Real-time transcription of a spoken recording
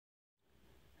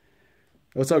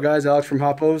What's up, guys? Alex from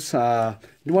Hoppos. I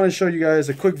want to show you guys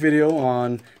a quick video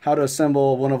on how to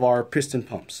assemble one of our piston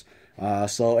pumps.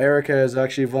 So Eric has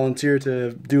actually volunteered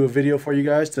to do a video for you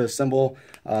guys to assemble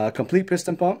a complete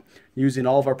piston pump using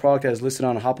all of our product as listed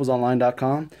on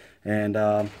hopposonline.com. And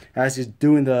as he's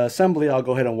doing the assembly, I'll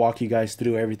go ahead and walk you guys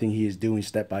through everything he is doing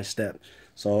step by step.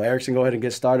 So Eric's gonna go ahead and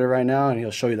get started right now, and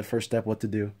he'll show you the first step what to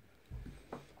do.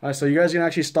 Alright, so you guys can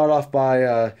actually start off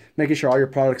by making sure all your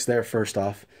product's there first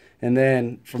off. And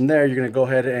then from there, you're going to go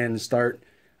ahead and start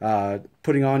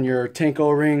putting on your tank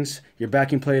O-rings, your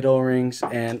backing plate O-rings,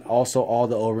 and also all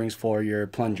the O-rings for your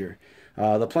plunger.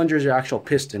 The plunger is your actual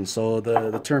piston. So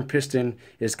the term piston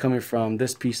is coming from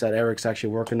this piece that Eric's actually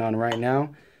working on right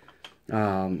now.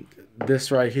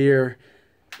 This right here,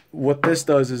 what this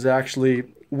does is actually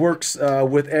works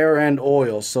with air and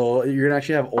oil. So you're gonna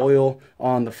actually have oil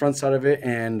on the front side of it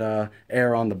and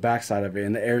air on the back side of it,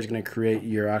 and the air is gonna create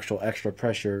your actual extra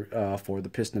pressure for the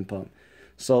piston pump.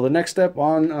 So the next step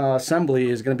on assembly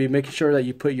is gonna be making sure that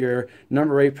you put your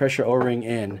number 8 pressure O-ring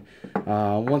in.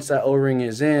 Once that O-ring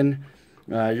is in,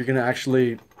 you're gonna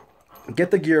actually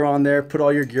get the gear on there, put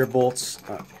all your gear bolts,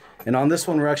 and on this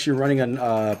one we're actually running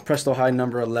a Presto High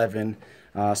number 11.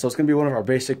 So it's going to be one of our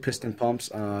basic piston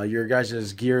pumps. Your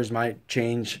guys' gears might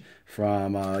change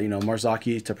from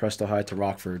Marzocchi to Presto High to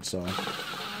Rockford. So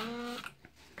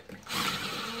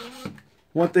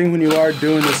one thing when you are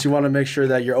doing this, you want to make sure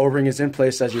that your O-ring is in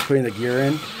place as you're putting the gear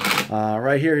in.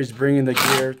 Right here he's bringing the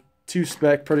gear to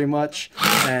spec pretty much,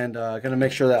 and going to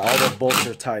make sure that all the bolts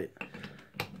are tight.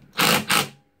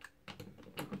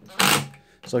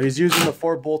 So he's using the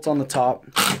 4 bolts on the top,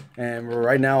 and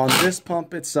right now on this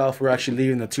pump itself, we're actually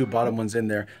leaving the 2 bottom ones in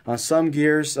there. On some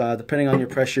gears, depending on your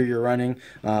pressure you're running,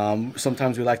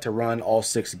 sometimes we like to run all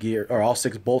 6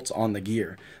 bolts on the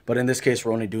gear. But in this case,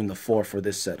 we're only doing the 4 for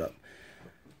this setup.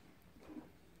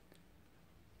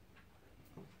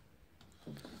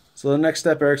 So the next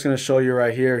step Eric's going to show you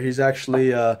right here, he's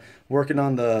actually working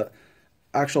on the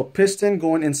actual piston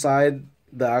going inside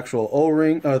the actual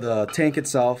O-ring or the tank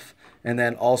itself, and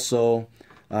then also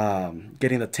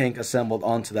getting the tank assembled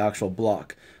onto the actual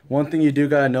block. One thing you do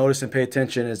gotta notice and pay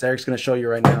attention is Eric's gonna show you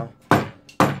right now.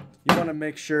 You wanna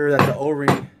make sure that the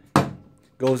O-ring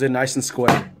goes in nice and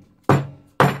square.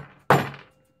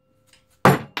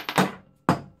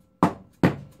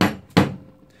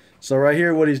 So right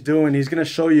here, what he's doing, he's gonna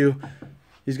show you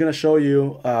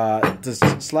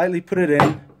to slightly put it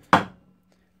in.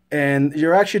 And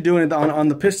you're actually doing it on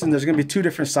the piston. There's going to be 2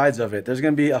 different sides of it. There's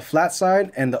going to be a flat side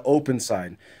and the open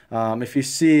side. If you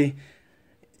see,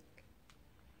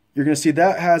 you're going to see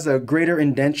that has a greater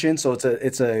indentation, so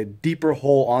it's a deeper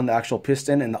hole on the actual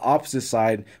piston. And the opposite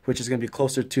side, which is going to be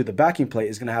closer to the backing plate,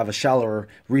 is going to have a shallower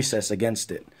recess against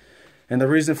it. And the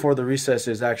reason for the recess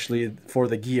is actually for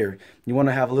the gear. You want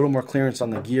to have a little more clearance on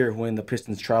the gear when the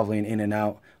piston's traveling in and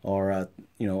out, or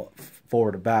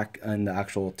forward or back in the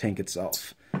actual tank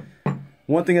itself.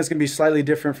 One thing that's going to be slightly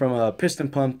different from a piston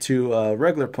pump to a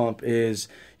regular pump is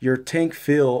your tank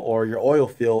fill or your oil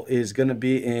fill is going to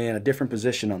be in a different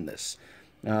position on this.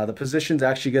 The position's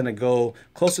actually going to go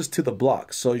closest to the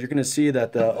block. So you're going to see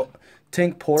that the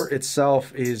tank port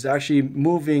itself is actually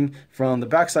moving from the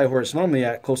backside where it's normally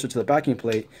at, closer to the backing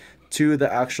plate, to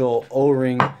the actual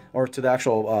O-ring or to the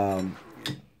actual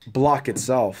block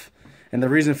itself. And the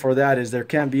reason for that is there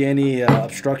can't be any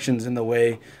obstructions in the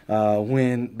way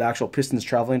when the actual piston is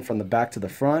traveling from the back to the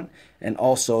front, and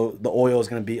also the oil is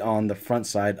going to be on the front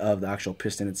side of the actual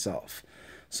piston itself.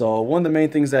 So one of the main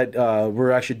things that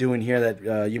we're actually doing here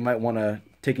that you might want to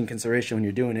take in consideration when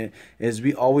you're doing it is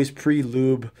we always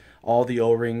pre-lube all the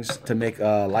O-rings to make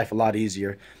life a lot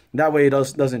easier. That way it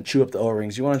doesn't chew up the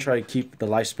O-rings. You want to try to keep the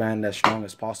lifespan as strong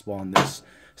as possible on this.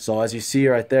 So as you see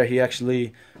right there, he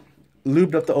actually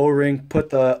lubed up the O-ring, put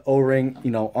the O-ring,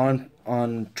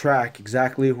 on track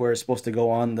exactly where it's supposed to go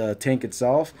on the tank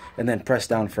itself, and then press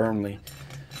down firmly.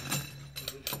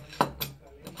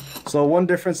 So one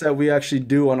difference that we actually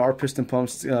do on our piston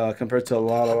pumps compared to a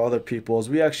lot of other people is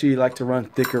we actually like to run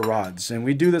thicker rods, and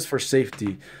we do this for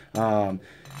safety.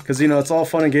 Because it's all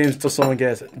fun and games until someone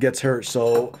gets hurt.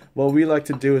 So what we like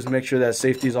to do is make sure that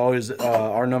safety is always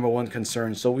our #1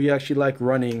 concern. So we actually like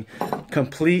running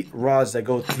complete rods that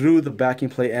go through the backing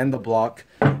plate and the block,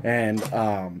 and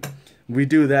we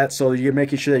do that so you're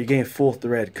making sure that you're getting full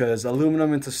thread, because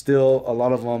aluminum into steel, a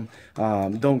lot of them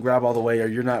don't grab all the way, or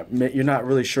you're not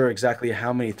really sure exactly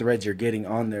how many threads you're getting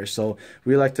on there. So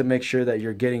we like to make sure that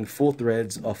you're getting full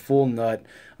threads, a full nut.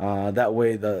 That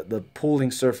way the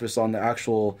pulling surface on the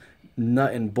actual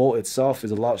nut and bolt itself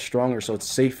is a lot stronger, so it's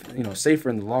safe, safer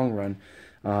in the long run.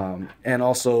 And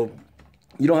also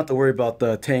you don't have to worry about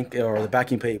the tank or the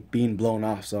backing plate being blown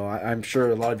off. So I'm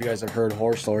sure a lot of you guys have heard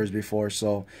horror stories before.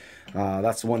 So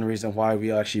that's one reason why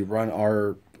we actually run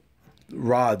our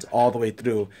rods all the way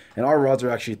through, and our rods are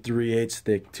actually 3/8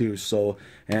 thick too. So,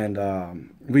 and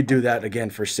we do that again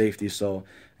for safety. So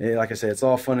like I said, it's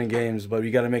all fun and games, but we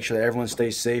got to make sure that everyone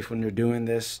stays safe when you're doing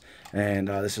this. And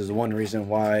this is one reason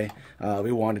why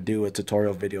we want to do a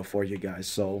tutorial video for you guys.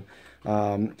 So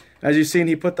as you've seen,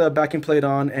 he put the backing plate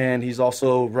on, and he's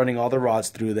also running all the rods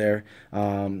through there.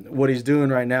 What he's doing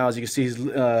right now, as you can see,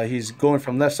 he's going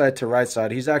from left side to right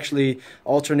side. He's actually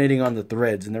alternating on the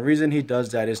threads, and the reason he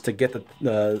does that is to get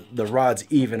the rods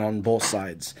even on both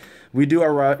sides. We do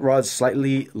our rods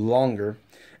slightly longer,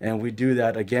 and we do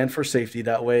that again for safety.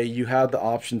 That way you have the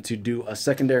option to do a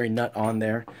secondary nut on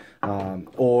there,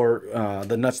 or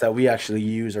the nuts that we actually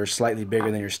use are slightly bigger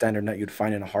than your standard nut you'd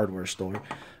find in a hardware store.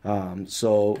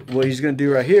 So what he's going to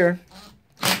do right here,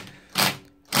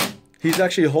 he's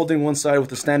actually holding one side with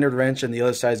the standard wrench, and the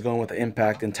other side is going with the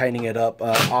impact and tightening it up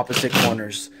opposite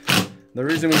corners. The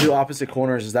reason we do opposite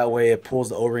corners is that way it pulls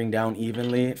the O-ring down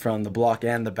evenly from the block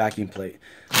and the backing plate.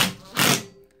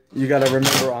 You got to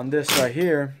remember on this right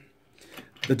here,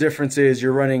 the difference is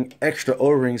you're running extra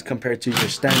O-rings compared to your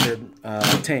standard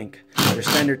tank. Your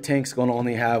standard tank's going to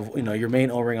only have, you know, your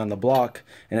main O-ring on the block,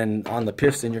 and then on the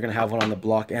piston you're going to have one on the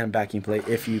block and backing plate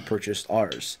if you purchased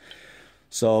ours.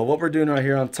 So what we're doing right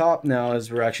here on top now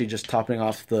is we're actually just topping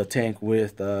off the tank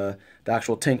with the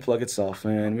actual tank plug itself,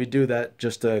 and we do that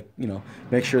just to, you know,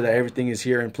 make sure that everything is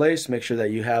here in place, make sure that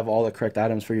you have all the correct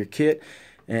items for your kit,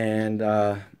 and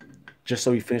just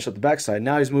so we finish up the backside.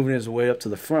 Now he's moving his way up to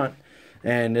the front,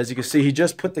 and as you can see, he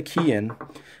just put the key in,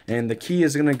 and the key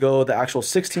is going to go the actual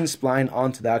 16 spline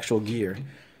onto the actual gear.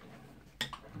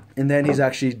 And then he's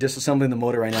actually disassembling the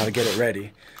motor right now to get it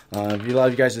ready. A lot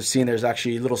of you guys have seen there's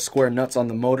actually little square nuts on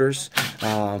the motors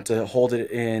to hold it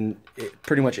in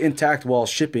pretty much intact while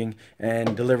shipping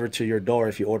and delivered to your door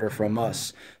if you order from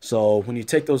us. So when you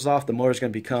take those off, the motor is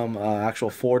going to become actual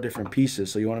 4 different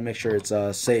pieces. So you want to make sure it's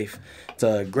safe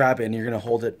to grab it, and you're going to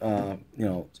hold it you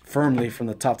know, firmly from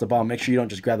the top to bottom. Make sure you don't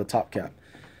just grab the top cap.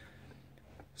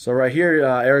 So right here,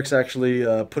 Eric's actually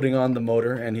putting on the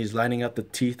motor, and he's lining up the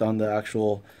teeth on the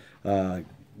actual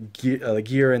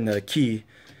gear and the key.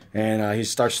 And he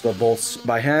starts the bolts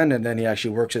by hand, and then he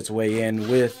actually works its way in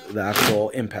with the actual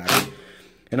impact.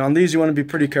 And on these, you want to be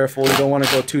pretty careful. You don't want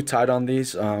to go too tight on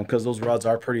these because those rods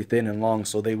are pretty thin and long,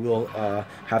 so they will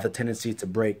have a tendency to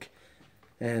break.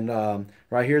 And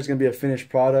right here is going to be a finished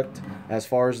product as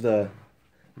far as the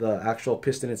actual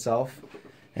piston itself.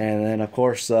 And then, of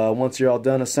course, once you're all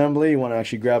done assembly, you want to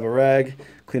actually grab a rag,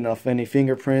 clean off any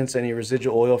fingerprints, any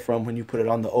residual oil from when you put it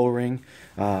on the O-ring.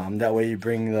 That way you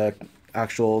bring the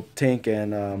actual tank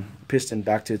and piston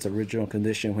back to its original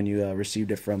condition when you received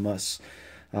it from us.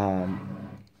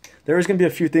 There is going to be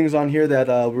a few things on here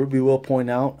that we will point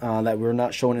out that we're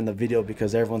not showing in the video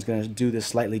because everyone's going to do this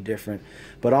slightly different.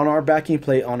 But on our backing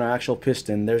plate, on our actual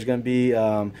piston, there's going to be,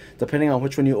 depending on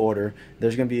which one you order,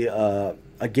 there's going to be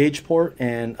a gauge port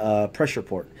and a pressure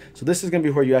port. So this is going to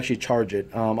be where you actually charge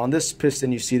it. On this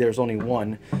piston, you see there's only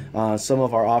one. Some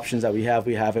of our options that we have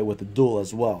it with a dual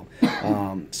as well.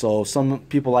 So some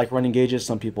people like running gauges,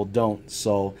 some people don't.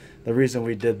 So the reason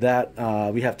we did that,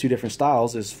 we have 2 different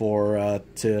styles, is for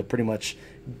to pretty much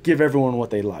give everyone what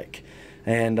they like.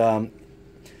 And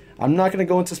I'm not going to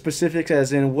go into specifics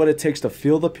as in what it takes to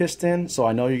feel the piston. So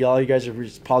I know all you guys are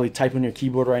probably typing on your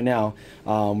keyboard right now.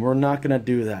 We're not going to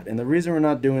do that. And the reason we're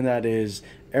not doing that is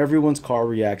everyone's car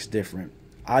reacts different.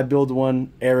 I build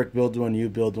one, Eric builds one, you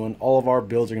build one. All of our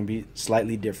builds are going to be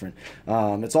slightly different.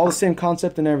 It's all the same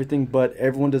concept and everything, but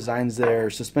everyone designs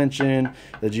their suspension,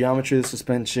 the geometry of the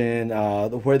suspension,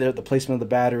 the placement of the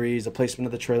batteries, the placement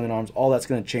of the trailing arms, all that's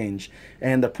going to change.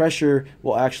 And the pressure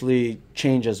will actually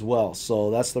change as well.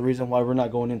 So that's the reason why we're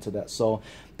not going into that. So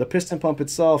the piston pump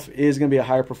itself is going to be a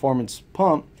higher performance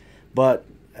pump, but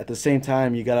at the same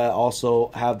time, you gotta also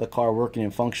have the car working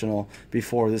and functional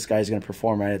before this guy's gonna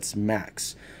perform at its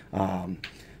max.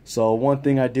 So one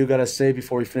thing I do gotta say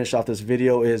before we finish off this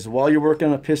video is, while you're working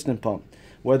on a piston pump,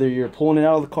 whether you're pulling it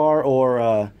out of the car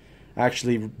or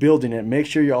actually building it, make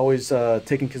sure you're always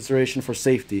taking consideration for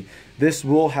safety. This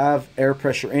will have air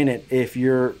pressure in it if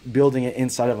you're building it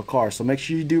inside of a car, so make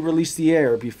sure you do release the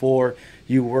air before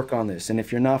you work on this. And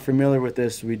if you're not familiar with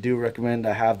this, we do recommend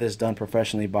to have this done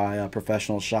professionally by a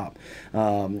professional shop.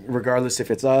 Regardless if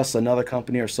it's us, another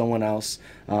company, or someone else,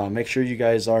 make sure you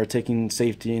guys are taking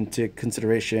safety into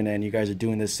consideration and you guys are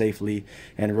doing this safely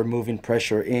and removing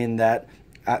pressure in that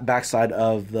backside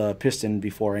of the piston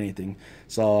before anything.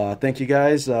 So thank you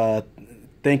guys.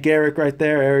 thank Eric right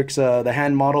there. Eric's the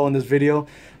hand model in this video.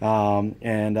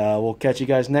 And we'll catch you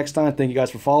guys next time. Thank you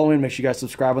guys for following. Make sure you guys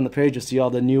subscribe on the page to see all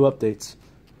the new updates.